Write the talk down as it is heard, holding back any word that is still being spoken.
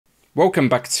Welcome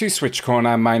back to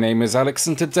SwitchCorner, my name is Alex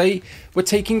and today we're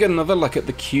taking another look at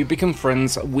the Cubic &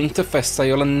 Friends WinterFest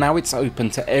sale, and now it's open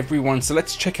to everyone, so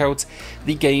let's check out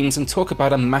the games and talk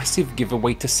about a massive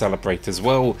giveaway to celebrate as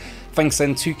well. Thanks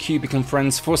then to Cubic &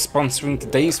 Friends for sponsoring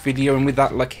today's video, and with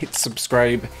that, hit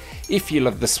subscribe if you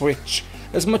love the Switch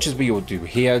as much as we all do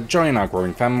here. Join our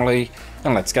growing family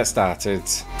and let's get started.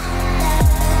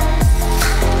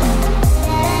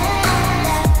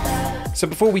 So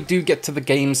before we do get to the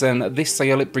games then, this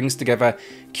sale it brings together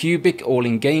Cubic All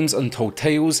In Games, Untold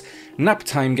Tales,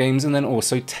 Naptime Games, and then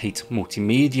also Tate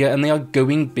Multimedia, and they are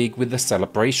going big with the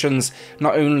celebrations.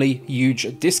 Not only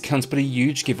huge discounts but a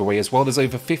huge giveaway as well. There's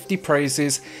over 50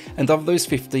 prizes, and of those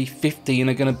 50, 15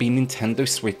 are going to be Nintendo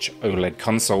Switch OLED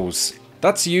consoles.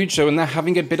 That's huge though, and they're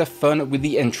having a bit of fun with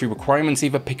the entry requirements.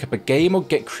 Either pick up a game or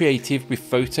get creative with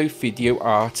photo, video,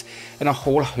 art, and a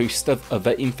whole host of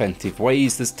other inventive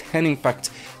ways. There's 10 in fact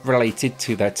related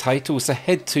to their titles, so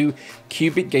head to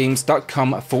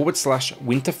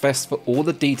cubicgames.com/winterfest for all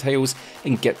the details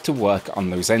and get to work on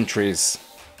those entries.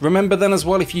 Remember then as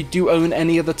well, if you do own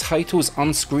any of the titles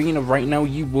on screen right now,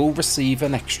 you will receive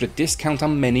an extra discount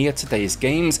on many of today's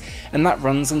games, and that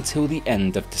runs until the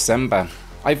end of December.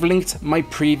 I've linked my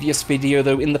previous video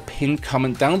though in the pinned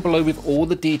comment down below with all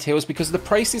the details, because the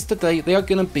prices today, they are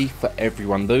going to be for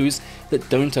everyone, those that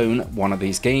don't own one of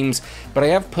these games. But I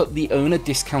have put the owner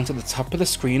discount at the top of the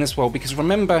screen as well, because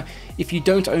remember, if you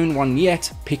don't own one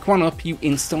yet, pick one up, you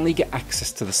instantly get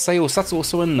access to the sale, so that's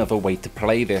also another way to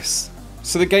play this.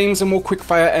 So the games are more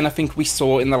quickfire and I think we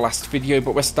saw in the last video,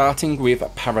 but we're starting with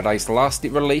Paradise Lost.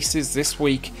 It releases this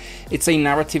week. It's a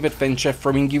narrative adventure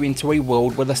throwing you into a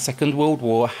world where the Second World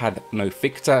War had no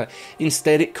victor.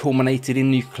 Instead, it culminated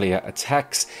in nuclear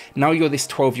attacks. Now you're this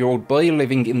 12-year-old boy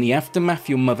living in the aftermath.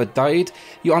 Your mother died.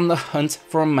 You're on the hunt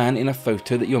for a man in a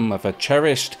photo that your mother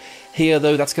cherished. Here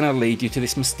though, that's going to lead you to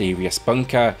this mysterious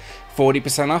bunker.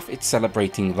 40% off, it's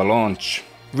celebrating the launch.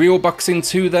 Real Boxing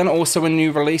 2 then, also a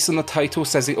new release, and the title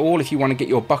says it all. If you want to get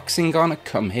your boxing on,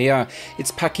 come here.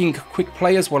 It's packing quick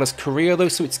play as well as career though,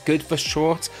 so it's good for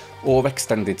short or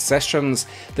extended sessions.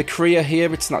 The career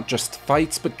here, it's not just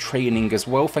fights but training as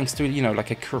well, thanks to,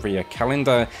 like a career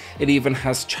calendar. It even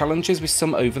has challenges with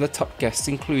some over-the-top guests,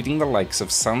 including the likes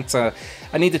of Santa.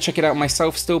 I need to check it out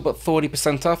myself still, but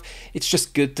 40% off. It's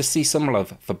just good to see some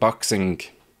love for boxing.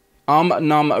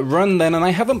 Nom Run then, and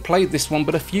I haven't played this one,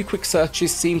 but a few quick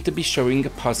searches seem to be showing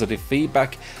positive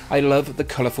feedback. I love the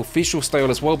colourful visual style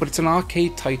as well, but it's an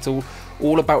arcade title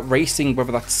all about racing,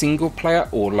 whether that's single player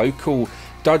or local.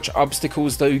 Dodge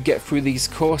obstacles though, get through these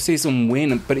courses and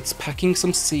win, but it's packing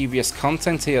some serious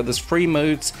content here. There's 3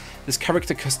 modes, there's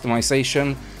character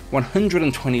customization,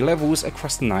 120 levels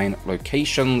across 9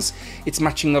 locations. It's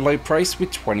matching the low price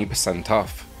with 20%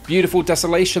 off. Beautiful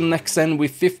Desolation next then,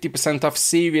 with 50% off.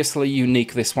 Seriously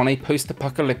unique this one, a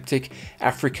post-apocalyptic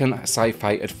African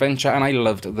sci-fi adventure, and I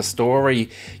loved the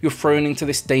story. You're thrown into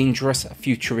this dangerous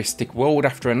futuristic world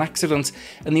after an accident,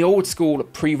 and the old school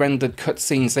pre-rendered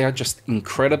cutscenes, they are just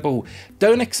incredible.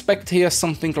 Don't expect here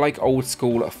something like old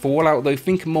school Fallout though,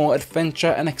 think more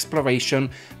adventure and exploration,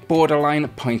 borderline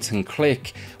point and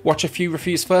click. Watch a few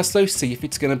reviews first though, see if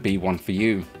it's going to be one for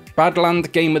you.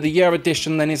 Badland Game of the Year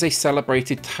Edition then is a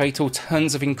celebrated title,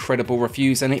 tons of incredible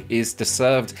reviews, and it is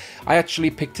deserved. I actually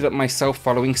picked it up myself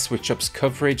following SwitchUp's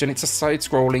coverage, and it's a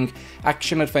side-scrolling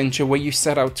action adventure where you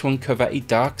set out to uncover a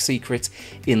dark secret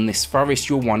in this forest.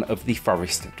 You're one of the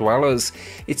forest dwellers.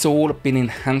 It's all been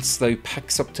enhanced though,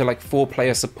 packs up to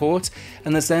 4-player support,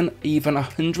 and there's then even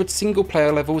 100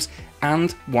 single-player levels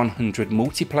and 100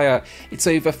 multiplayer. It's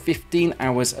over 15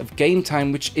 hours of game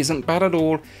time, which isn't bad at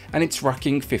all, and it's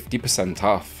rocking 50%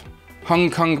 off.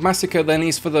 Hong Kong Massacre then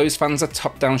is for those fans of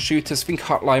top-down shooters. Think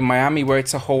Hotline Miami, where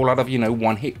it's a whole lot of,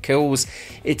 one-hit kills.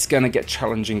 It's gonna get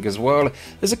challenging as well.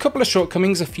 There's a couple of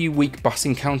shortcomings, a few weak boss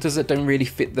encounters that don't really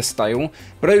fit the style,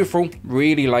 but overall,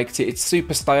 really liked it. It's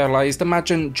super stylized.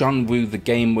 Imagine John Woo the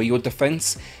game, where your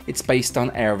defense, it's based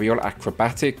on aerial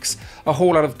acrobatics. A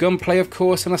whole lot of gunplay, of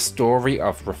course, and a story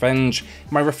of revenge.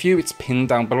 My review, it's pinned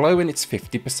down below, and it's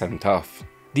 50% off.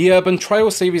 The Urban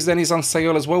Trial series then is on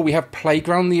sale as well. We have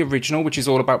Playground, the original, which is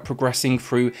all about progressing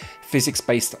through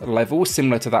physics-based levels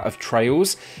similar to that of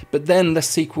Trails, but then the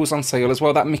sequel's on sale as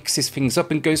well. That mixes things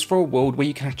up and goes for a world where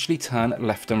you can actually turn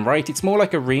left and right. It's more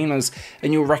like arenas,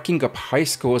 and you're racking up high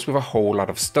scores with a whole lot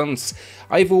of stunts.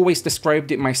 I've always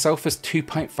described it myself as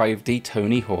 2.5D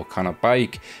Tony Hawk on a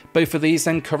bike. Both of these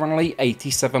then currently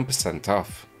 87%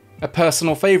 off. A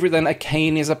personal favourite then,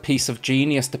 Akane is a piece of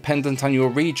genius. Dependent on your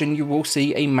region, you will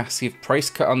see a massive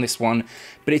price cut on this one,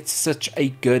 but it's such a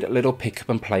good little pick up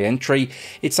and play entry.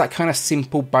 It's that kind of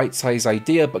simple bite-sized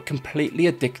idea, but completely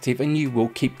addictive, and you will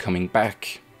keep coming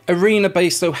back.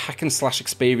 Arena-based though hack and slash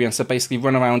experience, so basically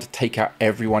run around, take out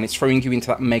everyone. It's throwing you into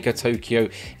that mega Tokyo.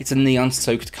 It's a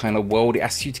neon-soaked kind of world. It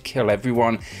asks you to kill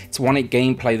everyone. It's one-hit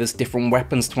gameplay. There's different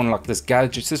weapons to unlock. There's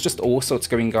gadgets. There's just all sorts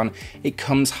going on. It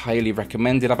comes highly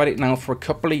recommended. I've had it now for a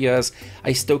couple of years.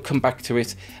 I still come back to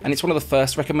it, and it's one of the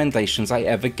first recommendations I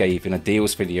ever gave in a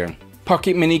deals video.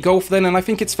 Pocket Mini Golf then, and I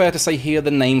think it's fair to say here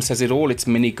the name says it all. It's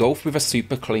mini golf with a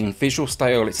super clean visual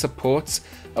style. It supports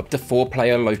up to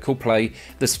 4-player local play.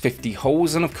 There's 50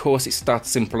 holes, and of course it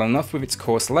starts simple enough with its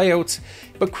course layout,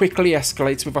 but quickly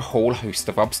escalates with a whole host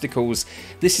of obstacles.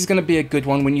 This is going to be a good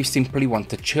one when you simply want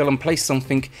to chill and play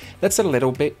something that's a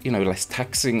little bit, less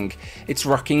taxing. It's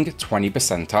rocking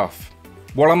 20% off.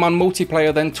 While I'm on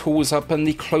multiplayer then, tools up, and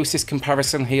the closest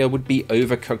comparison here would be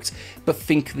Overcooked, but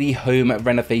think the home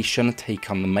renovation take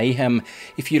on the mayhem.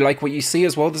 If you like what you see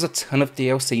as well, there's a ton of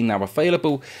DLC now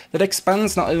available that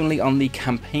expands not only on the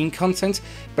campaign content,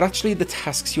 but actually the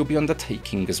tasks you'll be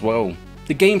undertaking as well.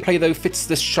 The gameplay though fits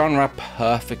this genre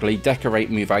perfectly. Decorate,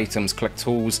 move items, collect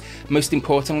tools. Most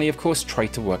importantly, of course, try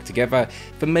to work together.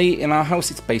 For me, in our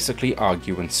house, it's basically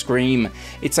argue and scream.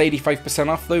 It's 85%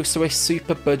 off though, so a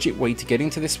super budget way to get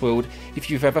into this world if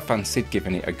you've ever fancied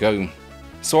giving it a go.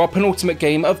 So our penultimate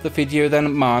game of the video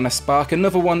then, Mana Spark,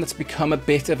 another one that's become a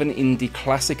bit of an indie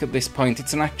classic at this point.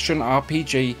 It's an action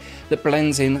RPG that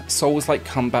blends in Souls-like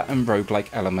combat and roguelike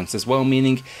elements as well,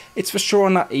 meaning it's for sure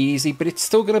not easy, but it's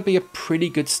still going to be a pretty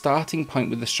good starting point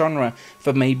with the genre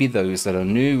for maybe those that are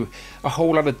new. A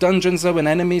whole lot of dungeons though and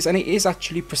enemies, and it is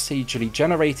actually procedurally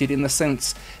generated in the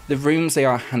sense the rooms, they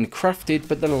are handcrafted,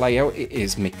 but the layout, it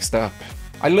is mixed up.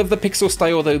 I love the pixel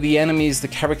style though, the enemies, the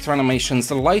character animations,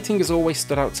 the lighting has always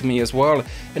stood out to me as well,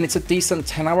 and it's a decent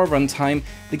 10-hour runtime.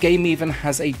 The game even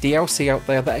has a DLC out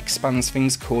there that expands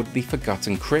things called the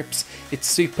Forgotten Crypts. It's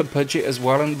super budget as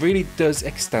well and really does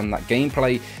extend that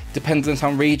gameplay. Dependent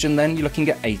on region then, you're looking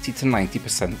at 80 to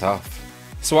 90% off.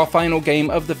 So our final game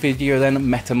of the video then,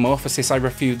 Metamorphosis. I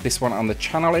reviewed this one on the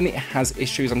channel and it has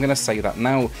issues, I'm going to say that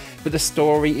now, but the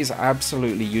story is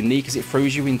absolutely unique as it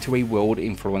throws you into a world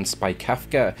influenced by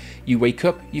Kafka. You wake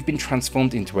up, you've been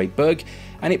transformed into a bug,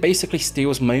 and it basically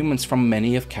steals moments from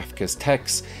many of Kafka's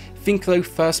texts. Think though,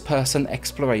 first person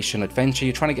exploration adventure,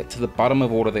 you're trying to get to the bottom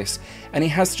of all of this, and it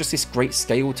has just this great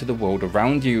scale to the world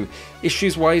around you.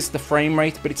 Issues wise, the frame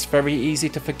rate, but it's very easy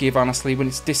to forgive honestly when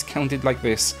it's discounted like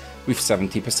this with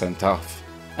 70% off.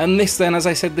 And this then, as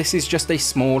I said, this is just a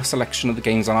small selection of the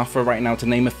games on offer right now. To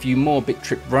name a few more: Bit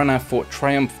Trip Runner, Fort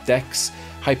Triumph, Dex,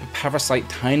 Hyper Parasite,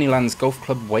 Tiny Lands, Golf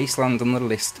Club Wasteland, and the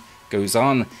list goes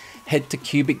on. Head to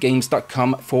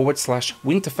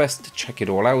cubicgames.com/winterfest to check it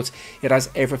all out. It has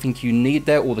everything you need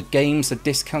there, all the games, the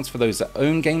discounts for those that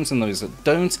own games and those that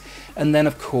don't, and then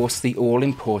of course the all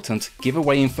important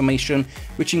giveaway information,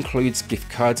 which includes gift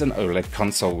cards and OLED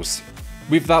consoles.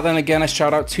 With that then, again, a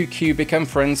shout out to Cubic and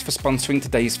friends for sponsoring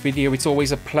today's video. It's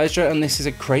always a pleasure, and this is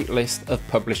a great list of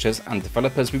publishers and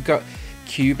developers. We've got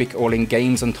Cubic, All In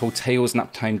Games, Untold Tales,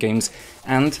 Naptime Games,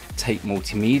 and Tate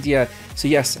Multimedia. So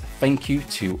yes, thank you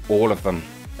to all of them.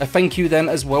 A thank you then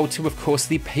as well to, of course,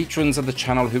 the patrons of the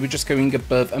channel who are just going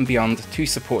above and beyond to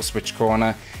support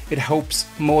SwitchCorner. It helps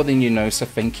more than you know, so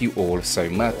thank you all so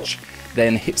much.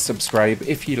 Then hit subscribe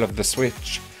if you love the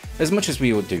Switch. As much as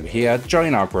we all do here,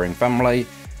 join our growing family,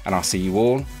 and I'll see you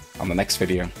all on the next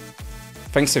video.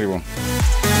 Thanks everyone.